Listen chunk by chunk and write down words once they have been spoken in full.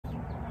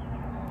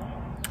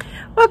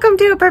Welcome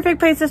to A Perfect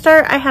Place to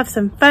Start. I have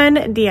some fun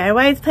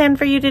DIYs planned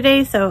for you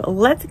today, so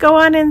let's go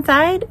on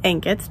inside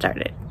and get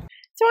started.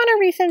 So on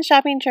a recent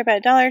shopping trip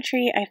at Dollar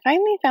Tree, I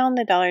finally found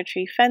the Dollar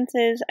Tree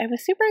fences. I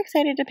was super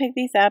excited to pick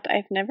these up.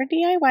 I've never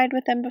DIY'd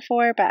with them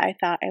before, but I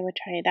thought I would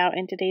try it out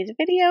in today's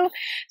video.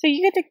 So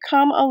you get to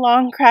come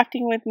along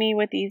crafting with me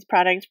with these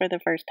products for the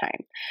first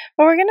time.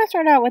 But we're going to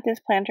start out with this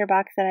planter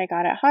box that I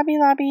got at Hobby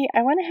Lobby.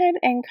 I went ahead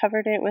and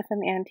covered it with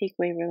some antique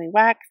Waverly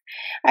wax.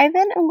 I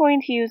then am going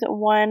to use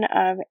one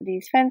of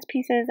these fence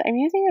pieces. I'm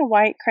using a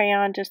white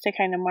crayon just to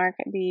kind of mark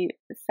the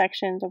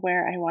sections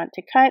where I want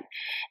to cut.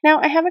 Now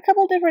I have a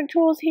couple different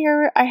tools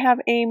here. I have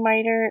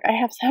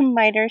some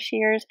miter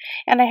shears,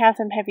 and I have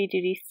some heavy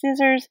duty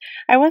scissors.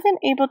 I wasn't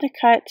able to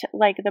cut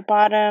like the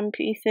bottom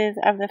pieces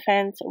of the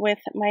fence with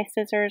my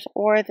scissors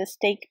or the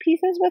stake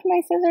pieces with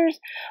my scissors,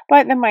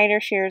 but the miter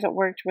shears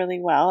worked really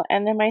well,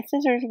 and then my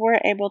scissors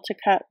were able to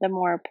cut the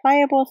more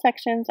pliable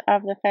sections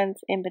of the fence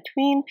in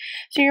between.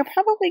 So you're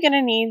probably going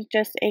to need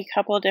just a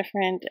couple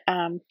different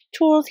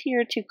tools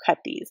here to cut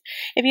these.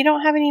 If you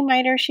don't have any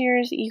miter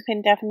shears, you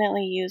can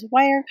definitely use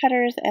wire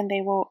cutters, and they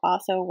will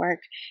also work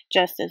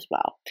just as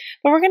well.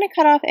 But we're going to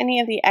cut off any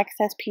of the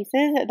excess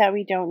pieces that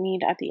we don't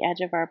need at the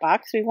edge of our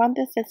box. We want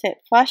this to sit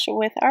flush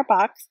with our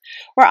box.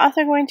 We're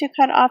also going to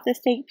cut off the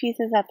stake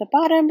pieces at the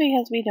bottom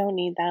because we don't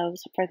need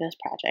those for this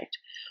project.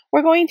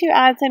 We're going to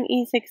add some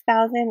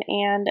E6000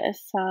 and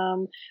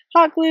some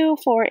hot glue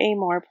for a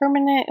more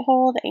permanent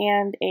hold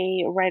and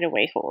a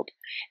right-away hold.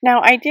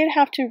 Now I did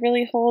have to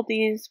really hold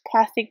these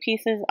plastic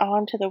pieces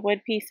onto the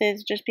wood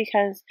pieces just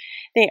because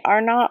they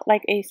are not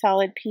like a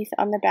solid piece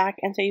on the back,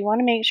 and so you want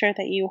to make sure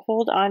that you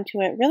hold on to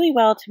it really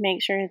well to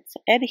make sure it's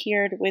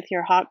adhered with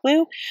your hot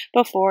glue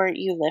before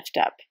you lift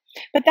up.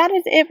 But that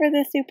is it for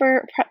this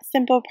super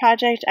simple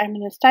project. I'm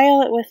going to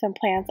style it with some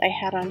plants I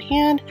had on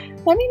hand.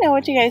 Let me know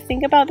what you guys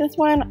think about this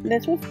one.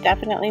 This was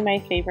definitely my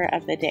favorite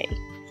of the day.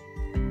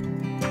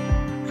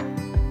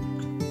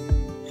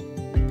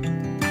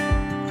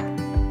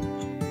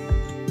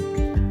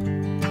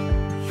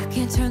 You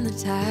can't turn the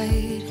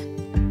tide,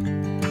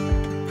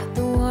 let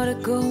the water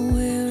go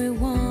where it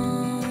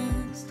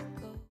wants to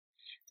go.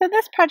 So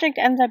this project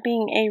ends up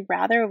being a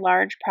rather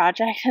large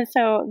project,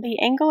 so the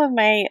angle of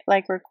my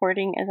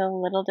recording is a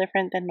little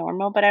different than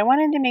normal, but I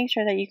wanted to make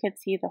sure that you could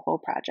see the whole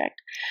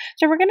project.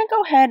 So we're going to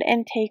go ahead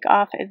and take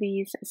off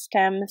these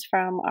stems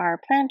from our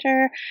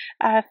planter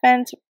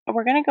fence.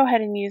 We're going to go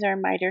ahead and use our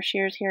miter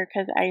shears here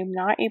because I am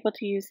not able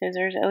to use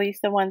scissors, at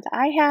least the ones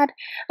I had.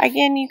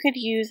 Again, you could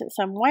use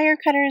some wire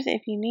cutters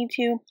if you need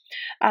to.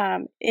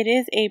 It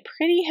is a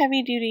pretty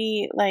heavy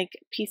duty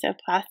piece of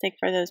plastic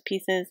for those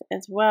pieces,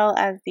 as well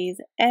as these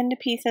end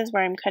pieces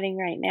where I'm cutting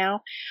right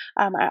now.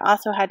 I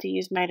also had to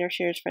use miter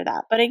shears for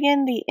that. But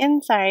again, the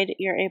inside,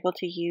 you're able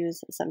to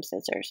use some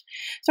scissors.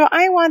 So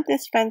I want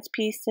this fence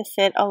piece to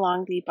sit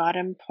along the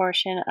bottom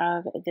portion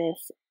of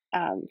this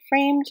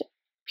framed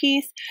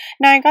piece.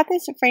 Now I got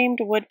this framed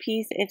wood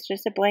piece. It's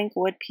just a blank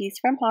wood piece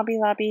from Hobby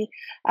Lobby.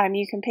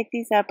 You can pick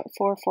these up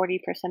for 40%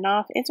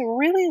 off. It's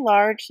really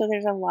large, so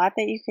there's a lot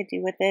that you could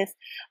do with this.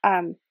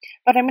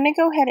 But I'm going to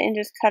go ahead and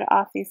just cut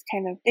off these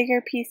kind of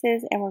bigger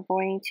pieces, and we're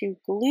going to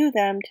glue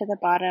them to the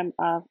bottom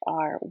of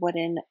our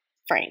wooden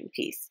frame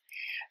piece.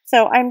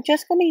 So I'm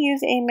just going to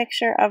use a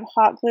mixture of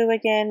hot glue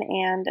again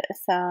and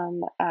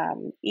some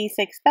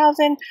E6000.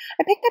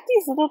 I picked up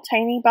these little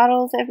tiny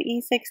bottles of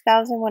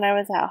E6000 when I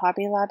was at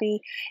Hobby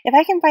Lobby. If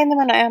I can find them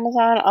on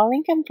Amazon, I'll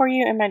link them for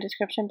you in my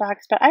description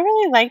box. But I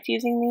really liked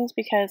using these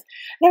because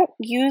I don't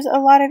use a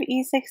lot of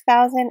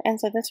E6000, and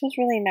so this was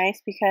really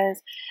nice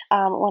because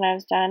when I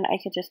was done, I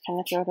could just kind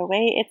of throw it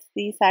away. It's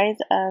the size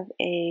of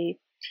a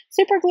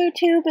super glue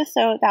tube,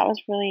 so that was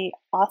really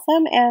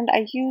awesome, and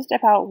I used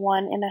about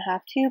 1.5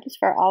 tubes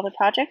for all the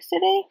projects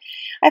today.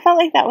 I felt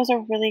like that was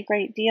a really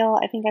great deal.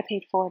 I think I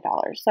paid $4,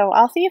 so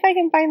I'll see if I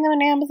can find them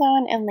on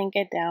Amazon and link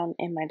it down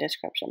in my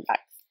description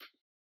box.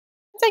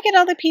 Once I get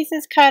all the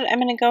pieces cut, I'm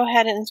going to go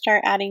ahead and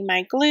start adding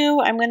my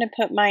glue. I'm going to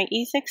put my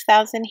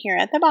E6000 here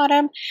at the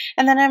bottom,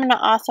 and then I'm going to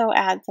also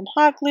add some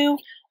hot glue.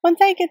 Once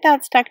I get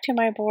that stuck to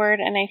my board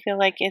and I feel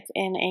like it's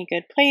in a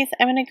good place,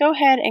 I'm going to go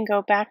ahead and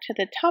go back to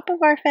the top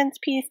of our fence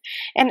piece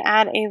and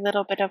add a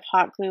little bit of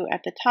hot glue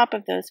at the top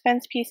of those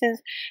fence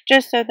pieces,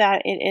 just so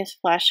that it is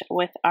flush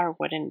with our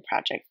wooden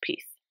project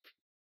piece.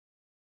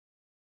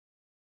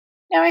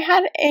 Now I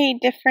had a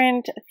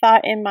different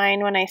thought in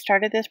mind when I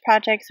started this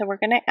project, so we're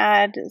going to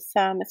add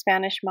some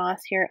Spanish moss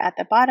here at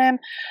the bottom.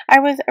 I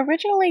was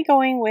originally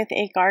going with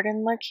a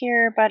garden look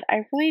here, but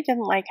I really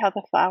didn't like how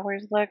the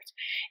flowers looked.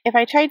 If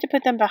I tried to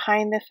put them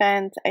behind the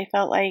fence, I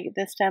felt like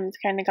the stems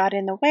kind of got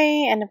in the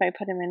way, and if I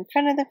put them in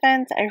front of the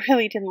fence, I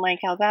really didn't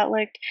like how that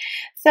looked.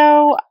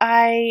 So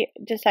I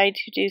decided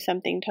to do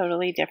something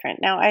totally different.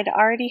 Now I'd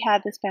already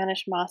had the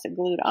Spanish moss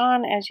glued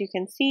on, as you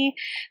can see,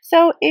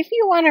 so if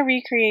you want to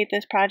recreate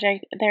this project,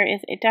 there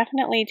is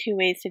definitely two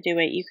ways to do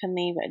it. You can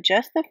leave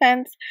just the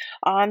fence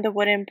on the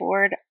wooden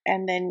board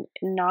and then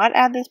not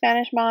add the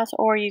Spanish moss,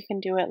 or you can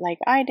do it like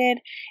I did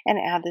and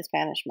add the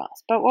Spanish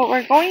moss. But what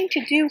we're going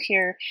to do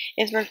here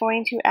is we're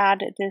going to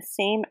add this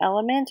same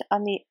element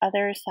on the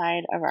other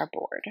side of our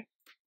board.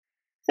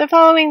 So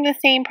following the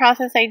same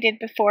process I did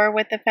before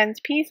with the fence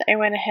piece, I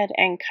went ahead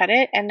and cut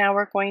it, and now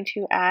we're going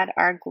to add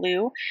our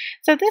glue.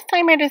 So this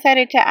time I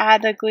decided to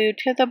add the glue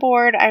to the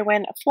board. I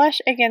went flush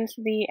against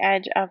the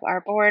edge of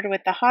our board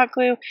with the hot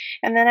glue,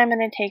 and then I'm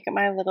going to take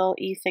my little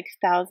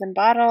E6000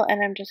 bottle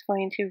and I'm just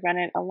going to run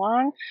it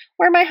along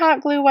where my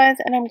hot glue was,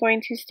 and I'm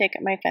going to stick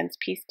my fence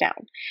piece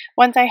down.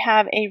 Once I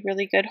have a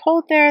really good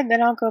hold there,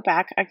 then I'll go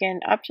back again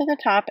up to the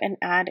top and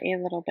add a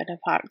little bit of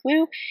hot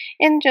glue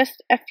in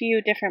just a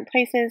few different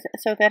places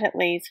so that it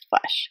lays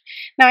flush.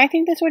 Now I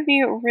think this would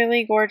be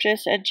really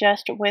gorgeous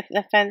just with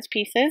the fence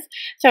pieces.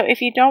 So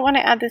if you don't want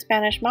to add the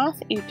Spanish moss,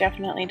 you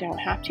definitely don't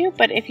have to,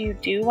 but if you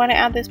do want to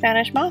add the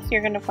Spanish moss, you're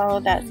going to follow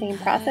that same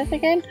process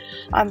again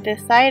on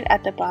this side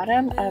at the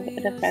bottom of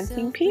the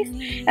fencing piece.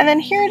 And then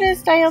here it is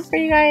styled for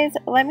you guys.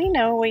 Let me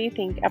know what you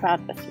think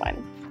about this one.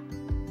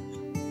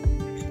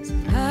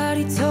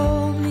 Somebody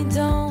told me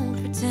don't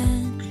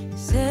pretend,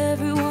 'cause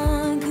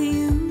everyone could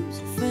use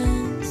a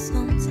friend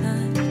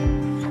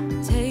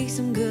sometimes. Take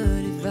some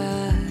good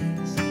advice.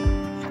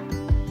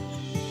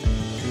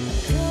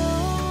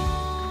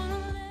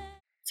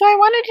 So I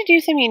wanted to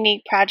do some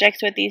unique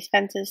projects with these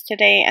fences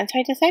today, and so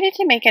I decided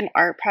to make an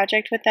art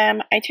project with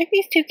them. I took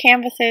these two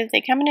canvases.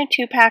 They come in a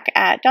 2-pack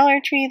at Dollar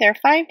Tree. They're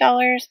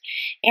 $5,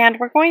 and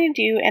we're going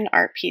to do an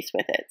art piece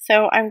with it.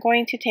 So I'm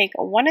going to take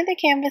one of the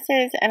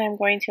canvases and I'm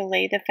going to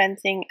lay the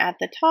fencing at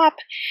the top.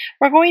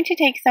 We're going to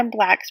take some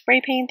black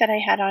spray paint that I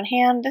had on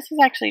hand. This is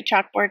actually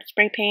chalkboard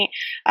spray paint,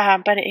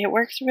 but it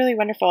works really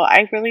wonderful.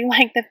 I really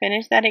like the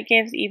finish that it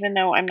gives, even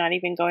though I'm not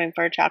even going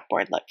for a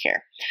chalkboard look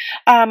here.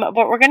 But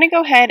we're going to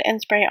go ahead and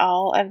spray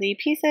all of the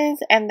pieces,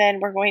 and then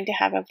we're going to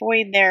have a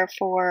void there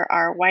for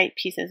our white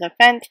pieces of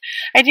fence.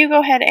 I do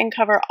go ahead and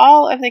cover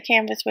all of the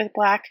canvas with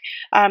black,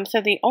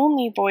 so the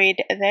only void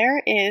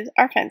there is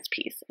our fence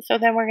piece. So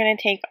then we're going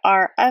to take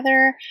our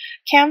other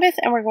canvas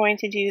and we're going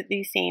to do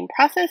the same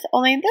process,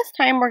 only this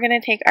time we're going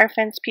to take our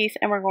fence piece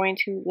and we're going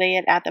to lay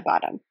it at the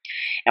bottom.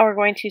 And we're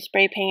going to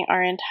spray paint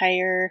our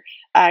entire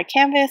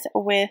canvas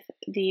with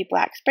the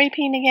black spray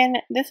paint again.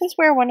 This is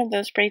where one of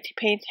those spray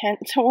paint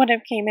tents would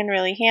have came in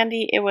really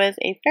handy. It was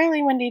a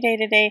fairly windy day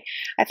today.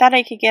 I thought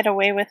I could get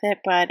away with it,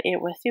 but it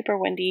was super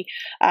windy.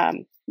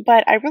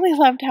 But I really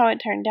loved how it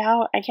turned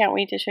out. I can't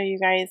wait to show you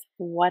guys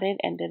what it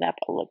ended up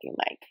looking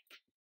like.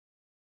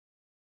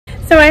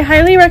 So I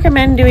highly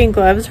recommend doing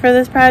gloves for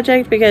this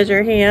project because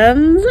your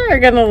hands are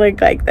gonna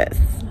look like this.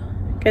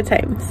 Good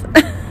times.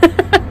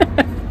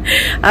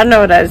 I don't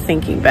know what I was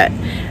thinking, but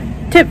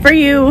tip for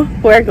you,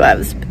 wear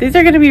gloves. These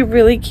are going to be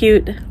really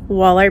cute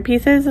wall art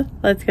pieces.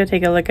 Let's go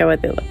take a look at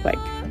what they look like.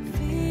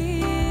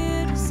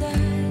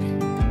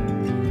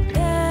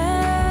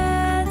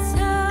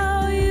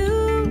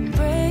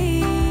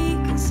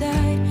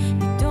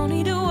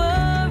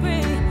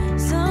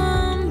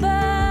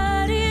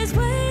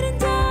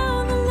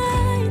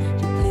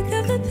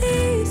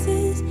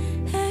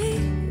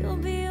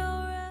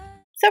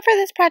 So for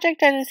this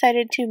project, I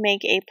decided to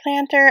make a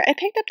planter. I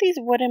picked up these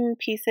wooden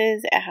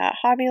pieces at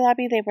Hobby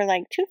Lobby. They were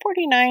like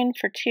 $2.49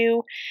 for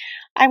 2.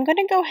 I'm going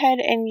to go ahead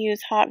and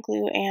use hot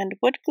glue and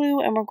wood glue,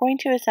 and we're going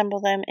to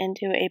assemble them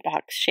into a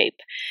box shape.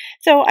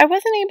 So I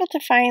wasn't able to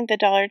find the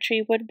Dollar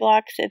Tree wood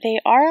blocks. They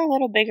are a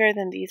little bigger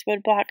than these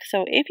wood blocks,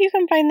 so if you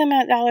can find them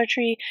at Dollar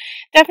Tree,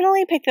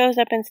 definitely pick those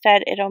up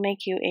instead. It'll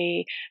make you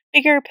a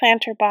bigger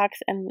planter box,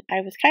 and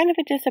I was kind of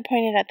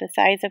disappointed at the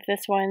size of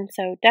this one,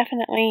 so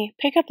definitely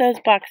pick up those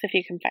blocks if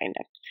you can find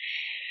them.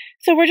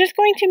 So we're just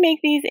going to make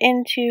these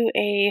into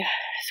a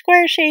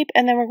square shape,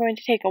 and then we're going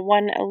to take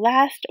one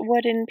last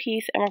wooden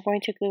piece and we're going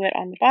to glue it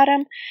on the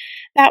bottom.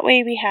 That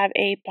way we have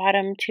a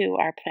bottom to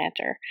our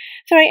planter.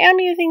 So I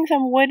am using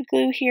some wood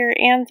glue here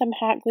and some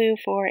hot glue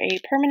for a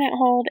permanent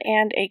hold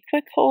and a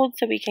quick hold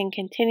so we can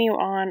continue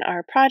on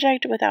our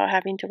project without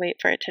having to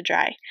wait for it to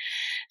dry.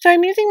 So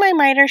I'm using my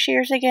miter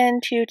shears again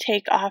to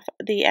take off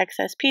the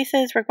excess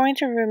pieces. We're going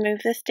to remove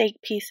the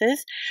stake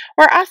pieces.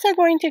 We're also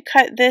going to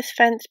cut this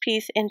fence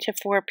piece into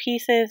 4 pieces,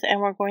 and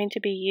we're going to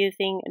be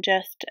using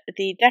just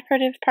the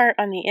decorative part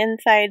on the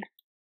inside.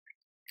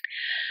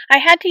 I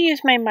had to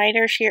use my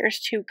miter shears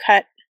to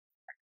cut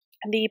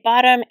the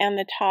bottom and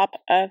the top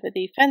of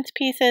the fence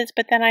pieces,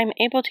 but then I'm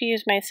able to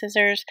use my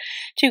scissors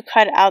to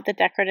cut out the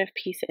decorative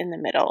piece in the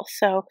middle.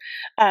 So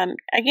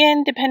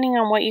again, depending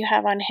on what you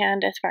have on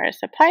hand as far as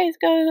supplies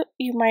go,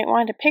 you might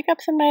want to pick up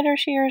some miter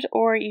shears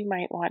or you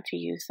might want to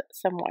use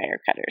some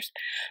wire cutters.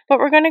 But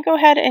we're going to go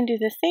ahead and do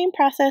the same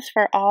process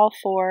for all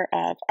 4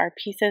 of our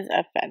pieces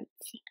of fence.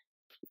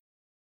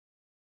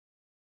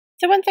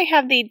 So once I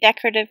have the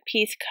decorative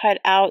piece cut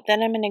out,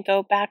 then I'm going to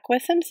go back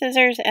with some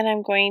scissors and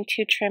I'm going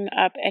to trim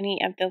up any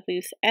of the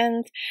loose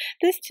ends.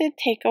 This did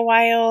take a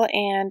while,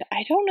 and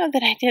I don't know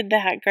that I did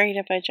that great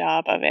of a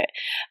job of it,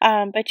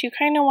 but you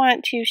kind of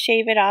want to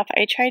shave it off.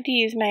 I tried to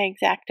use my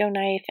X-Acto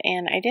knife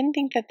and I didn't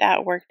think that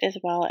that worked as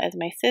well as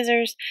my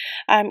scissors.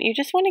 You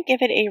just want to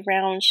give it a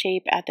round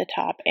shape at the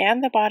top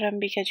and the bottom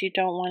because you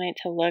don't want it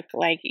to look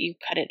like you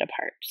cut it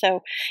apart.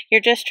 So you're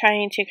just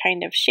trying to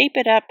kind of shape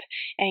it up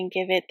and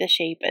give it the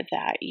shape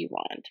that you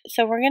want.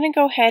 So we're going to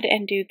go ahead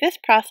and do this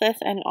process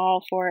and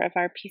all 4 of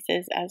our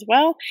pieces as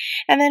well.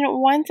 And then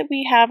once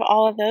we have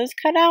all of those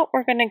cut out,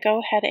 we're going to go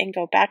ahead and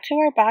go back to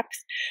our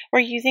box.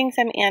 We're using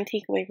some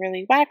antique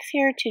Waverly wax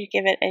here to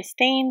give it a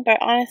stain, but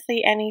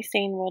honestly any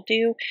stain will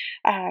do.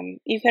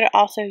 You could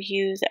also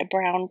use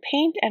brown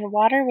paint and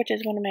water, which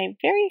is one of my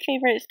very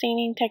favorite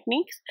staining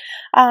techniques,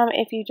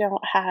 if you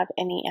don't have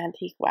any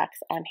antique wax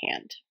on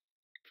hand.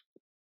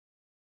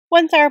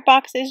 Once our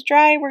box is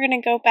dry, we're going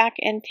to go back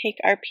and take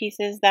our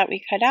pieces that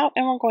we cut out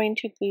and we're going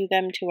to glue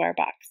them to our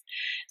box.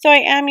 So I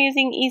am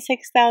using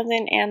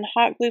E6000 and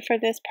hot glue for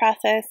this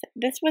process.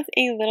 This was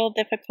a little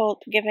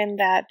difficult given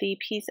that the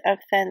piece of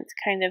fence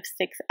kind of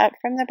sticks up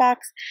from the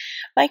box.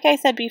 Like I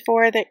said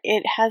before, that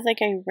it has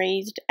like a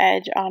raised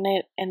edge on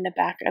it in the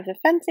back of the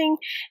fencing,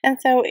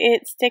 and so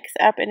it sticks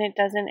up and it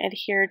doesn't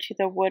adhere to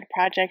the wood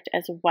project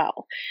as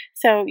well.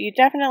 So you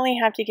definitely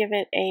have to give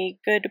it a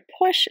good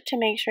push to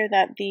make sure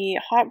that the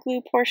hot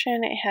glue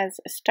portion has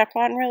stuck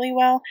on really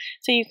well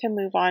so you can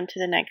move on to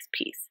the next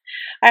piece.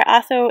 I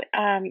also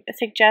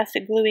suggest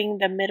gluing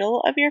the middle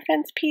of your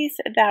fence piece.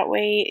 That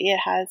way it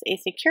has a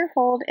secure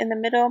hold in the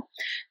middle,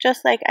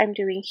 just like I'm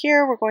doing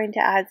here. We're going to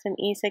add some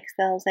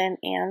E6000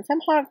 and some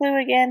hot glue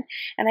again,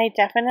 and I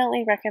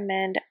definitely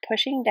recommend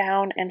pushing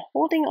down and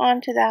holding on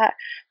to that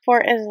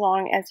for as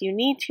long as you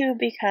need to,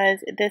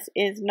 because this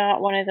is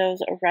not one of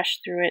those rush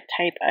through it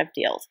type of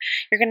deals.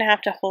 You're going to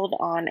have to hold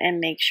on and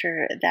make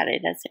sure that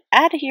it is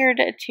adhered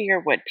to your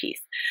wood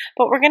piece.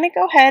 But we're going to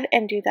go ahead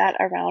and do that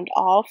around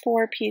all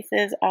 4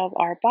 pieces of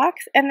our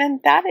box, and then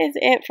that is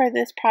it for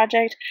this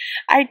project.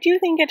 I do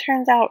think it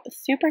turns out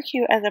super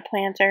cute as a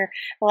planter.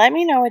 Let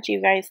me know what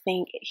you guys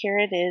think. Here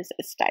it is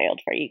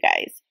styled for you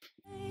guys.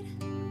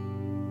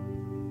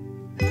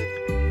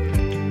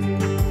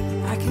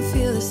 I can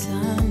feel the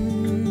sun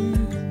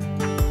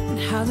and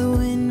how the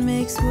wind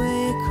makes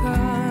way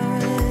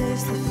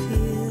across the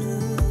fields.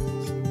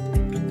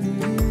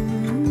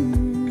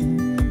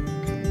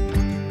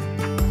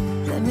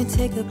 Let me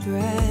take a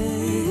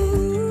breath.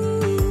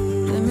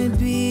 Let me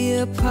be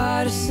a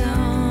part of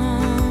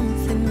something